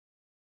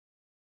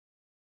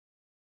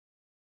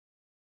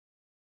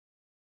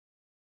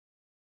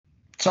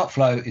Top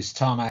Flow is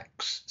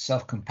Tarmac's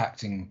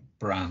self-compacting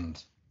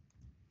brand.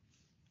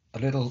 A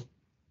little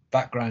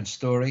background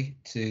story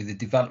to the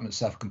development of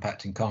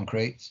self-compacting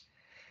concrete.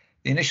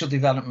 The initial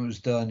development was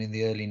done in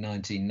the early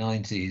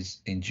 1990s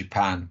in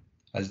Japan,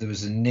 as there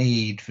was a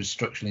need for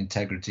structural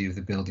integrity of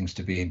the buildings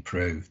to be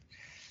improved.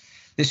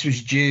 This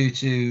was due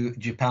to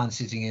Japan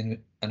sitting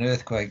in an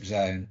earthquake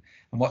zone,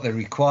 and what they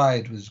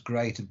required was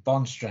greater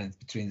bond strength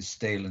between the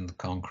steel and the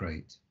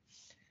concrete.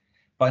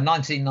 By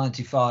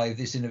 1995,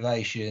 this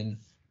innovation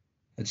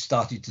had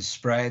started to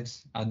spread,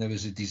 and there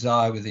was a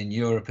desire within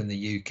Europe and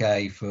the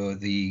UK for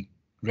the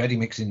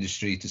ready-mix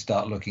industry to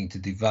start looking to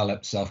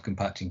develop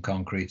self-compacting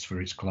concretes for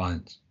its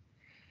clients.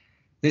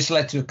 This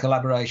led to a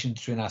collaboration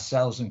between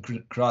ourselves and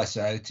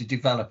Chryso to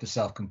develop a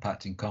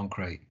self-compacting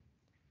concrete.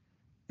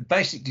 The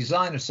basic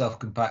design of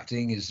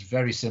self-compacting is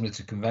very similar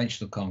to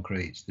conventional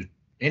concretes. The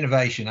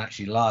innovation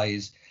actually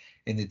lies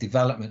in the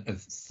development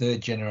of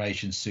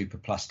third-generation super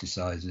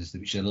plasticizers,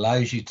 which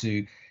allows you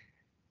to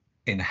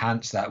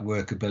enhance that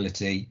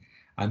workability,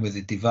 and with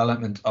the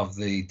development of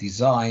the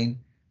design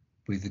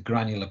with the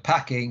granular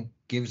packing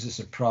gives us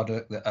a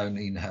product that not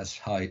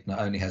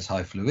only has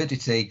high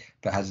fluidity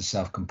but has a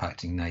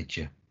self-compacting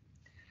nature.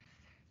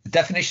 The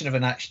definition of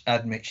an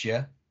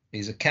admixture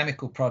is a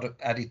chemical product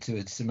added to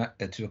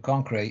a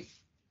concrete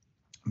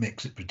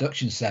mix at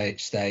production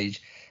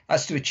stage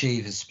as to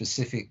achieve a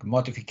specific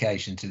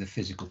modification to the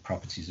physical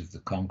properties of the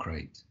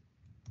concrete.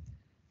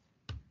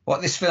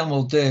 What this film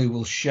will do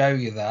will show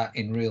you that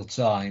in real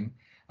time,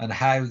 and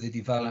how the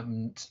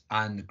development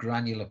and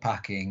granular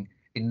packing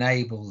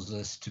enables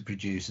us to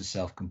produce a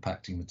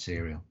self-compacting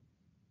material.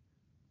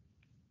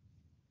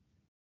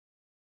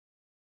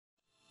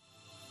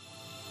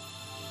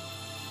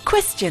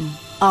 Question: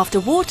 after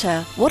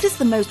water, what is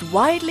the most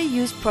widely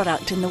used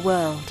product in the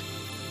world?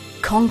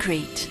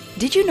 Concrete.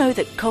 Did you know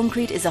that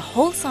concrete is a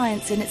whole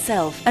science in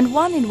itself, and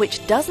one in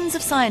which dozens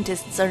of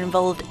scientists are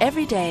involved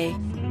every day?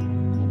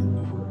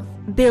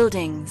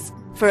 Buildings.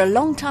 For a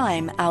long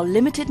time, our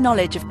limited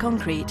knowledge of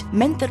concrete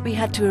meant that we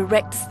had to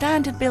erect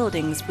standard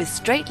buildings with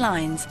straight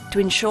lines to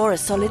ensure a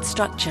solid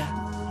structure.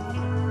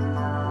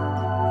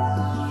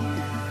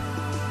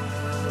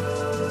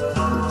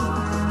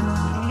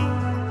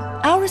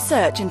 Our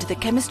research into the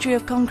chemistry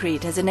of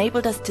concrete has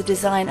enabled us to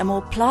design a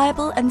more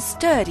pliable and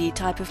sturdy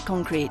type of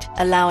concrete,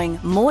 allowing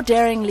more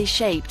daringly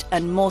shaped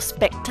and more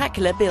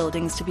spectacular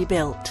buildings to be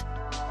built.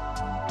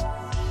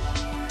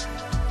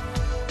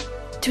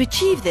 To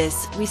achieve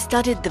this, we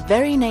studied the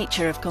very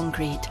nature of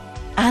concrete,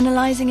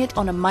 analysing it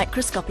on a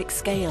microscopic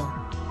scale.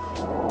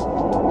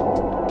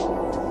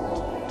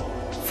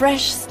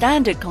 Fresh,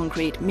 standard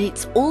concrete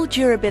meets all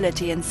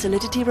durability and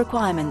solidity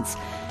requirements,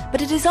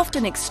 but it is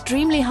often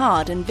extremely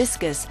hard and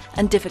viscous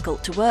and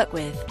difficult to work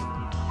with.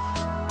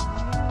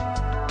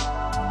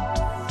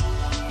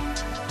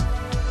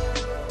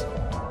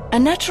 A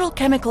natural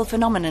chemical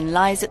phenomenon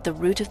lies at the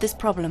root of this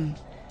problem.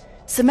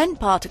 Cement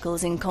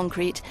particles in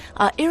concrete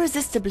are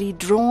irresistibly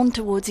drawn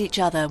towards each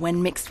other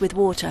when mixed with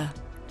water.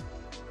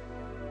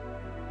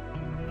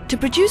 To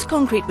produce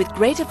concrete with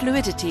greater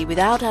fluidity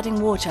without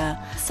adding water,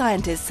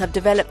 scientists have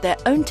developed their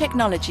own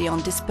technology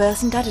on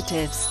dispersant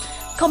additives,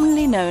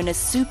 commonly known as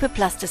super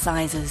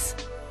plasticizers.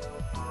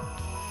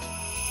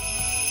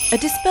 A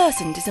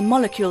dispersant is a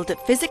molecule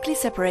that physically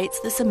separates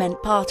the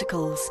cement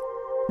particles.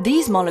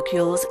 These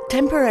molecules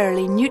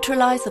temporarily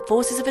neutralize the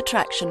forces of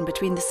attraction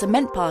between the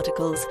cement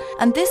particles,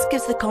 and this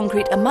gives the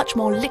concrete a much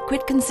more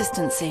liquid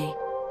consistency.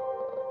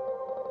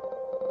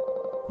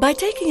 By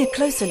taking a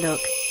closer look,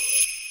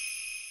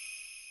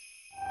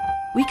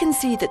 we can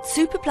see that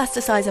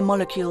superplasticizer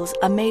molecules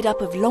are made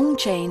up of long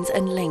chains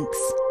and links.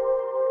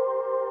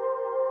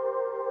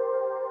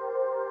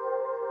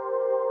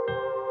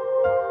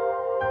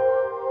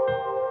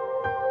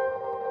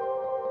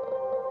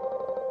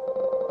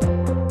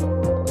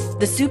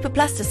 The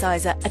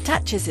superplasticizer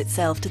attaches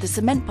itself to the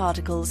cement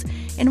particles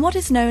in what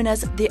is known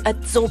as the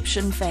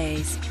adsorption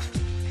phase.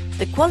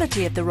 The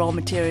quality of the raw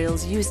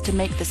materials used to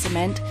make the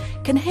cement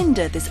can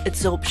hinder this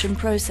adsorption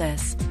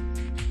process.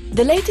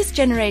 The latest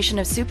generation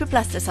of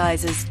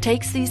superplasticizers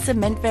takes these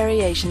cement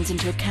variations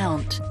into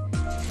account.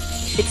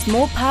 Its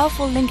more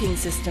powerful linking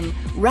system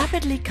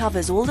rapidly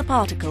covers all the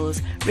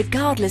particles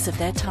regardless of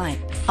their type.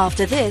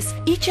 After this,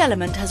 each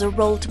element has a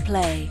role to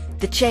play.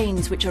 The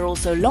chains, which are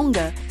also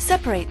longer,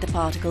 separate the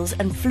particles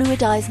and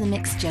fluidize the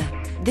mixture.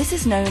 This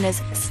is known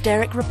as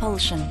steric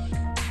repulsion.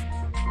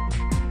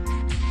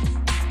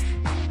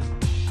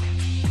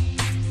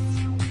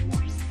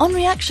 On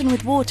reaction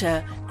with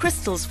water,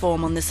 crystals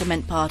form on the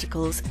cement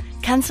particles,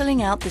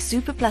 cancelling out the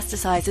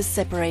superplasticizer's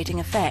separating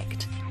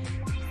effect.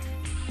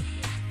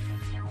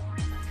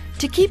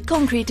 To keep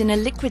concrete in a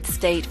liquid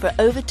state for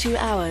over 2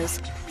 hours,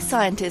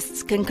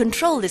 scientists can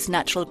control this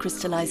natural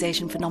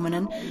crystallization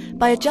phenomenon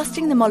by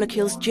adjusting the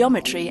molecule's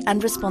geometry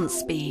and response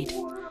speed.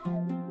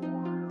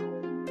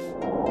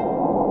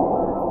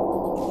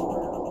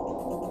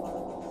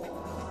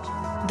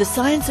 The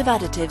science of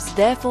additives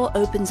therefore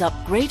opens up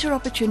greater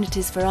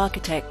opportunities for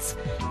architects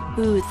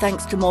who,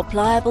 thanks to more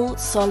pliable,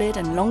 solid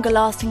and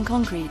longer-lasting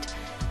concrete,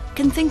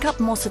 can think up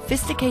more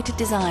sophisticated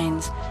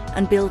designs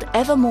and build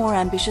ever more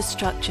ambitious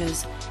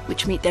structures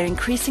which meet their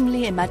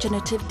increasingly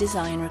imaginative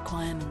design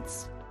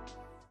requirements.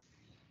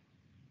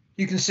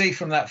 You can see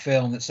from that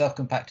film that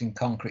self-compacting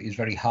concrete is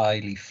very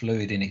highly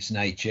fluid in its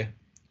nature.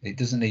 It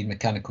doesn't need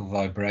mechanical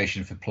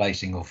vibration for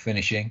placing or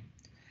finishing.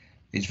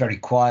 It's very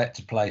quiet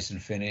to place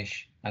and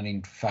finish, and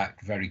in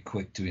fact very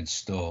quick to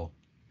install.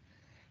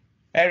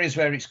 Areas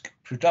where it's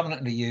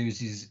predominantly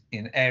used is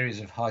in areas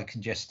of high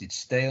congested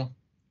steel,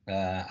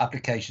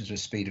 applications where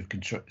speed of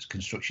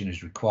construction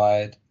is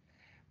required,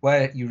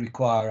 where you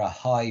require a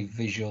high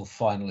visual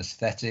final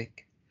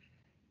aesthetic,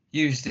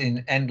 used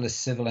in endless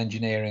civil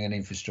engineering and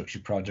infrastructure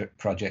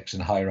projects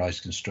and high-rise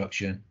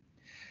construction.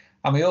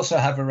 And we also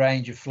have a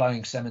range of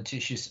flowing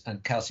cementitious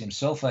and calcium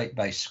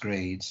sulfate-based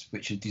screeds,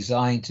 which are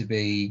designed to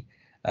be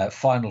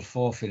final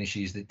floor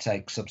finishes that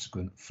take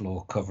subsequent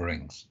floor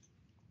coverings.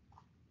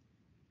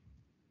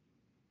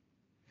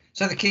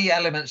 So the key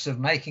elements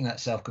of making that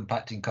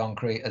self-compacting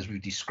concrete, as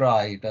we've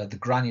described, are the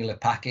granular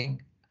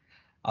packing,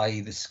 i.e.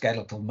 the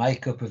skeletal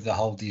makeup of the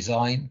whole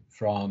design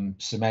from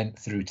cement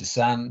through to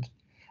sand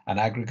and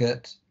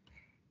aggregate,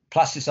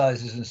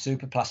 plasticizers and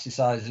super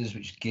plasticizers,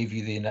 which give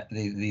you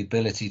the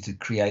ability to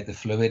create the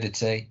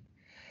fluidity.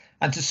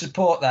 And to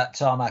support that,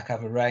 Tarmac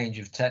have a range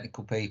of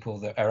technical people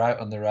that are out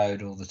on the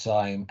road all the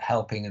time,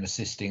 helping and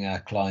assisting our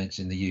clients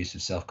in the use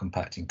of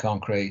self-compacting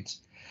concrete.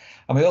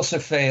 And we also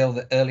feel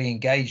that early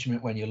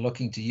engagement when you're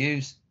looking to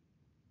use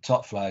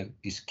top flow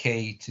is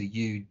key to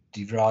you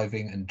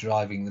deriving and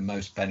driving the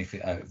most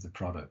benefit out of the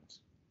product.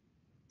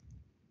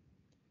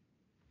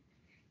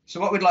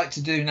 So what we'd like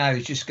to do now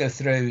is just go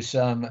through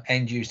some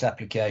end-use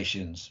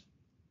applications.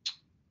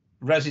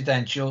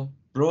 Residential,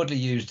 broadly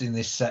used in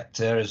this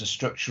sector as a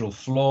structural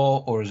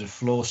floor or as a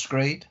floor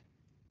screed.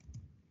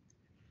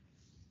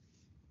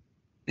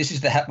 This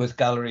is the Hepworth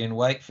Gallery in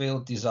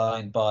Wakefield,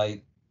 designed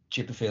by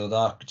Chipperfield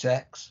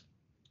Architects.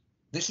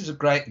 This is a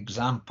great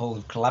example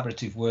of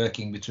collaborative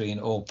working between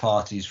all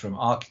parties, from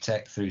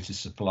architect through to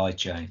supply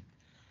chain.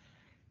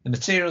 The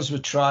materials were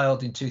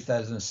trialled in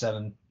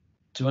 2007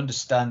 to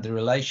understand the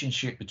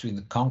relationship between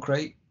the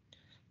concrete,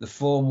 the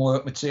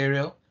formwork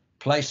material,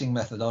 placing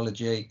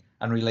methodology,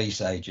 and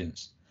release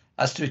agents,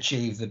 as to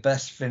achieve the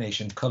best finish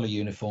and colour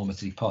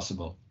uniformity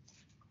possible.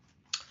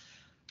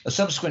 A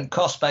subsequent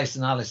cost-based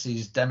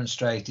analysis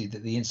demonstrated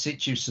that the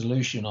in-situ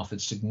solution offered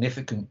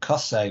significant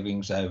cost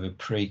savings over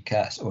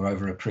precast or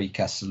over a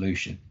precast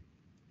solution.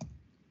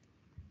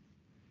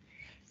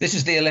 This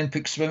is the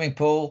Olympic swimming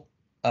pool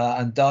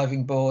and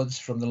diving boards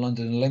from the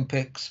London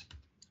Olympics.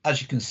 As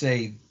you can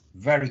see,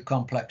 very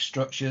complex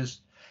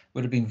structures,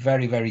 would have been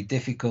very, very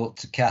difficult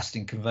to cast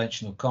in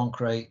conventional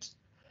concrete.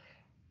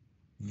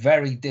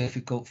 Very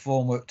difficult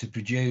formwork to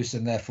produce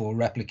and therefore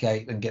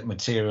replicate and get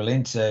material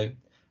into,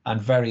 and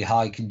very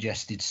high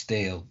congested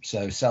steel.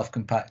 So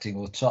self-compacting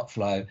or top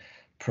flow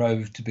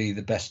proved to be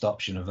the best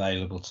option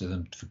available to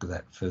them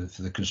for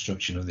the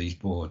construction of these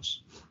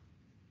boards.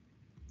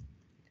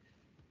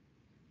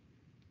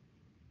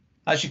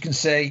 As you can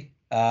see,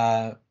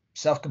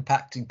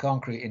 self-compacting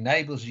concrete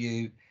enables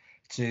you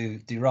to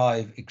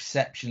derive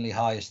exceptionally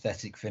high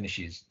aesthetic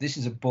finishes. This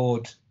is a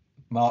board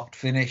marked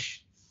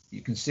finish.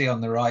 You can see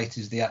on the right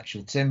is the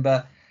actual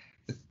timber.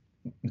 The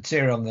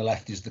material on the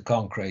left is the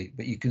concrete,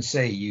 but you can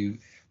see you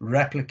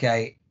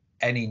replicate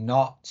any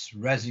knots,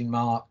 resin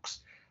marks,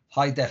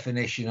 high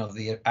definition of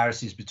the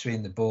arises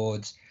between the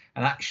boards,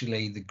 and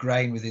actually the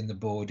grain within the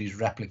board is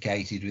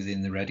replicated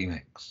within the ready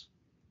mix.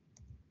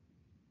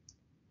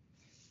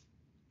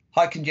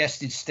 High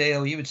congested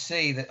steel, you would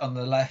see that on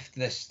the left,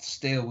 this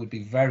steel would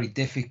be very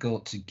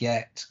difficult to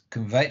get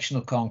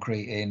conventional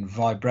concrete in,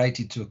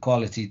 vibrated to a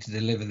quality to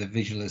deliver the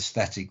visual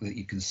aesthetic that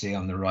you can see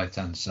on the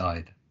right-hand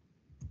side.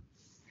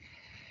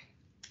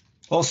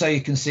 Also,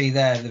 you can see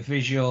there the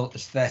visual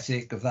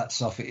aesthetic of that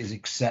soffit is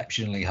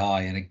exceptionally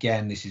high. And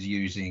again, this is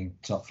using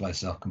top flow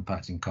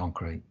self-compacting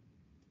concrete.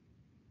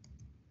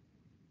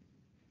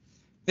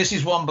 This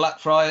is one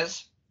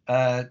Blackfriars,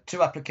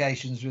 two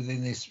applications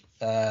within this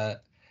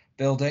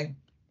building,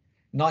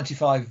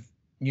 95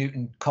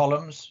 Newton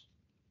columns,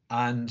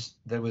 and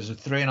there was a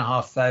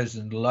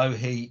 3,500 low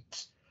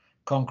heat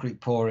concrete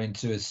pour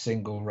into a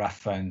single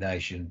raft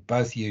foundation,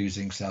 both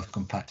using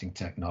self-compacting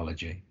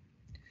technology.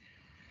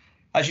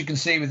 As you can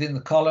see within the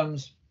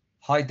columns,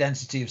 high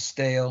density of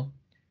steel,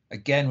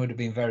 again would have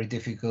been very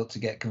difficult to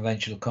get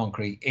conventional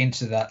concrete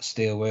into that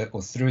steelwork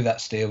or through that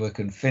steelwork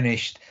and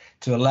finished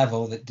to a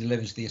level that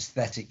delivers the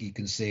aesthetic you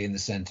can see in the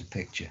center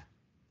picture.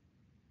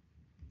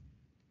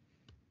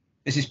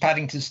 This is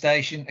Paddington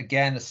Station,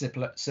 again a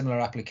similar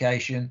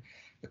application.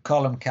 The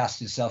column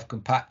cast is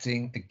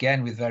self-compacting,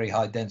 again with very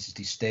high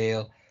density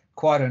steel,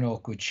 quite an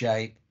awkward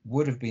shape,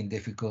 would have been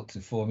difficult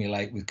to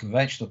formulate with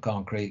conventional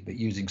concrete, but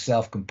using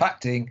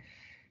self-compacting,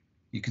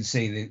 you can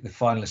see the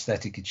final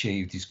aesthetic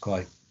achieved is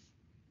quite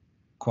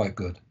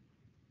good.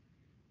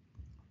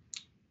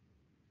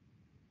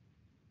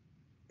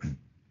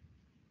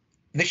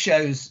 This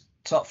shows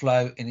top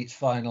flow in its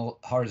final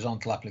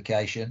horizontal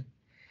application.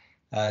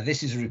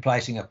 This is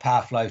replacing a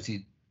power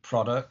floated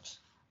product.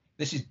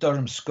 This is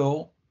Durham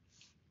School.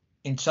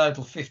 In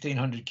total,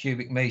 1,500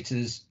 cubic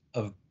metres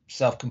of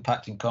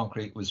self-compacting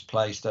concrete was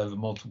placed over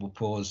multiple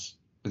pours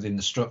within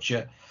the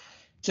structure.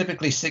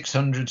 Typically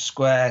 600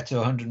 square to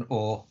 100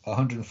 or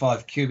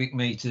 105 cubic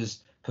metres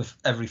per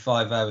every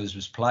 5 hours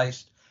was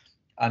placed,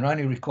 and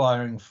only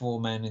requiring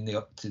 4 men in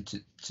the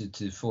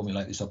to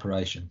formulate this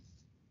operation.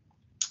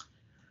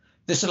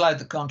 This allowed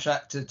the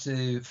contractor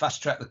to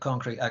fast-track the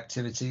concrete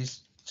activities,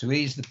 to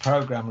ease the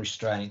programme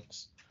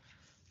restraints,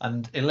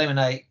 and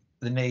eliminate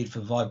the need for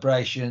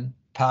vibration,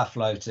 power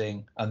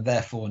floating, and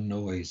therefore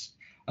noise,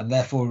 and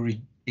therefore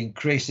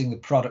increasing the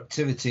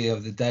productivity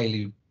of the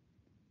daily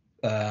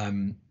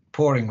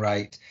pouring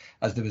rate,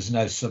 as there was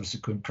no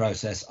subsequent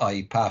process,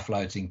 i.e. power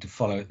floating, to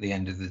follow at the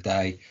end of the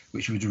day,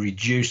 which would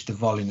reduce the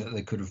volume that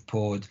they could have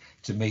poured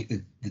to meet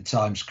the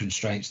times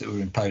constraints that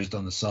were imposed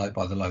on the site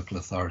by the local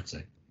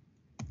authority.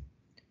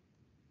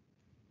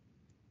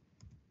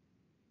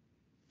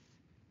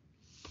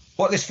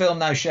 What this film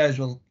now shows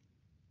will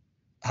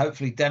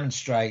hopefully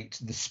demonstrate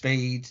the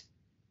speed,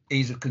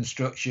 ease of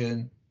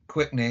construction,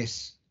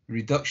 quickness,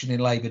 reduction in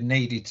labour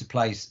needed to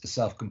place a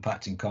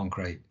self-compacting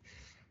concrete,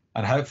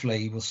 and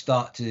hopefully will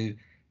start to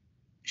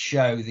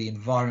show the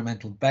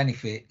environmental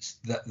benefits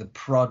that the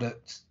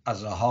product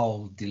as a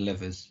whole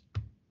delivers.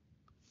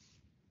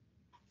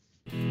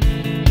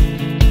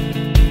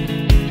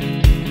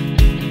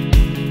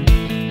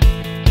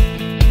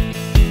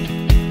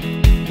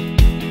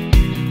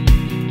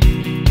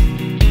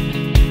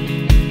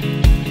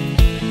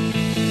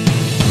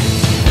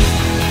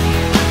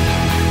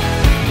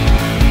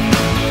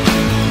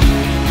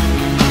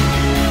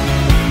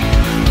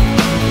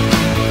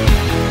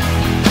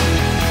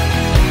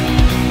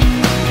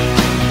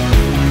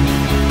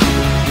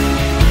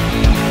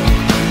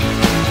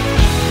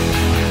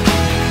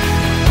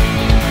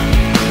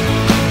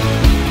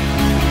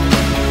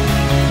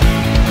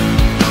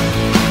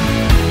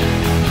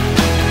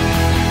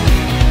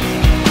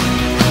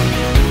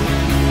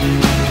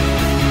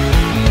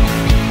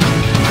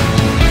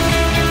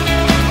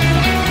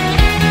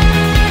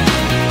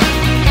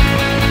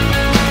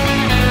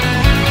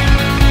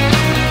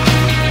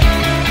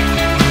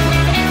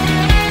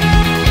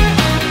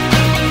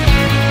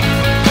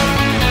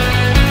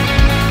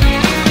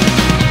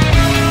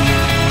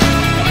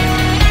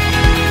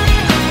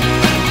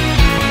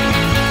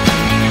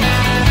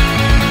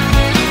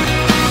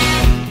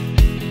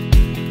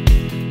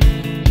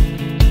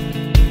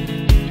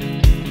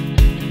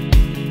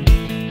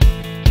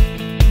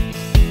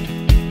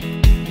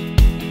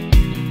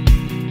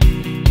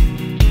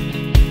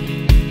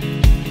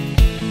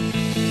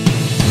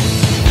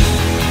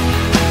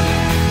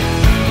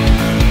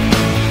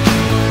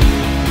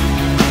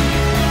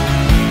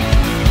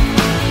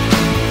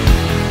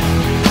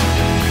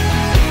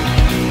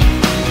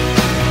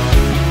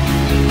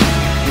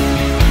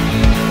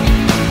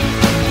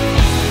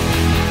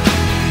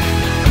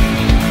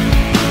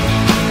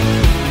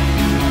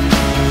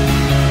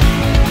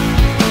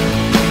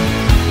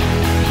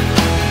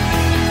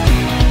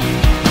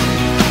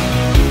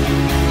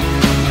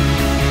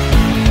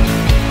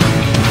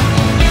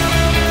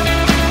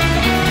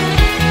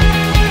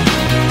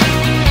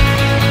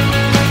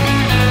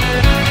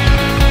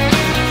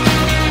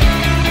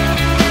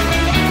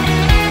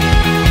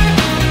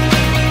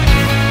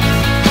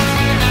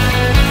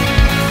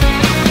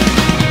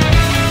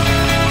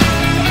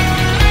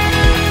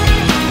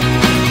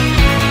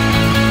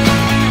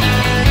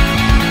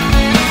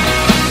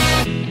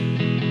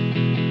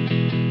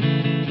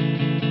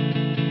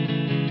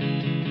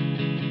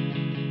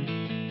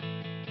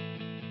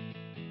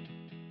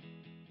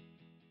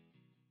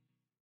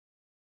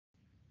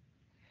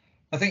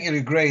 I think you'll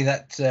agree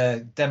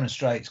that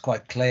demonstrates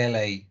quite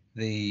clearly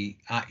the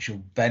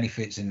actual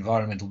benefits,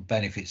 environmental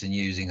benefits in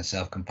using a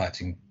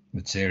self-compacting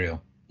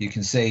material. You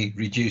can see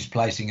reduced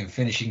placing and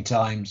finishing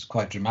times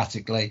quite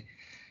dramatically,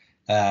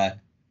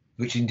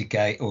 which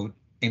indicate or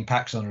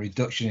impacts on a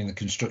reduction in the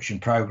construction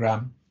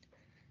program.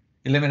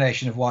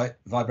 Elimination of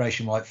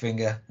vibration white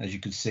finger. As you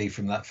could see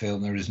from that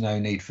film, there is no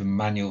need for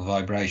manual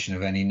vibration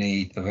of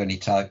any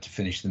type to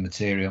finish the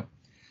material.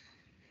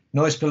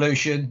 Noise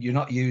pollution, you're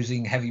not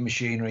using heavy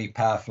machinery,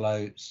 power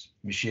floats,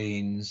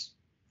 machines,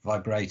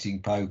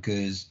 vibrating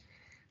pokers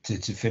to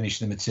finish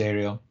the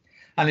material.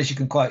 And as you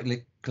can quite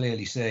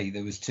clearly see,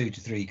 there was 2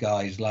 to 3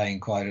 guys laying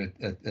quite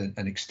an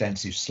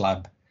extensive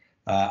slab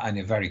in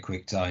a very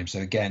quick time. So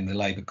again, the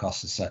labour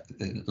costs,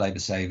 labour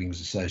savings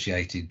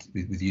associated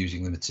with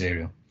using the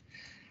material.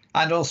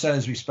 And also,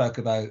 as we spoke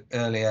about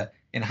earlier,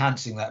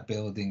 enhancing that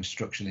building's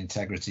structural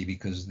integrity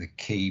because of the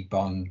key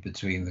bond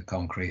between the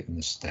concrete and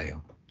the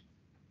steel.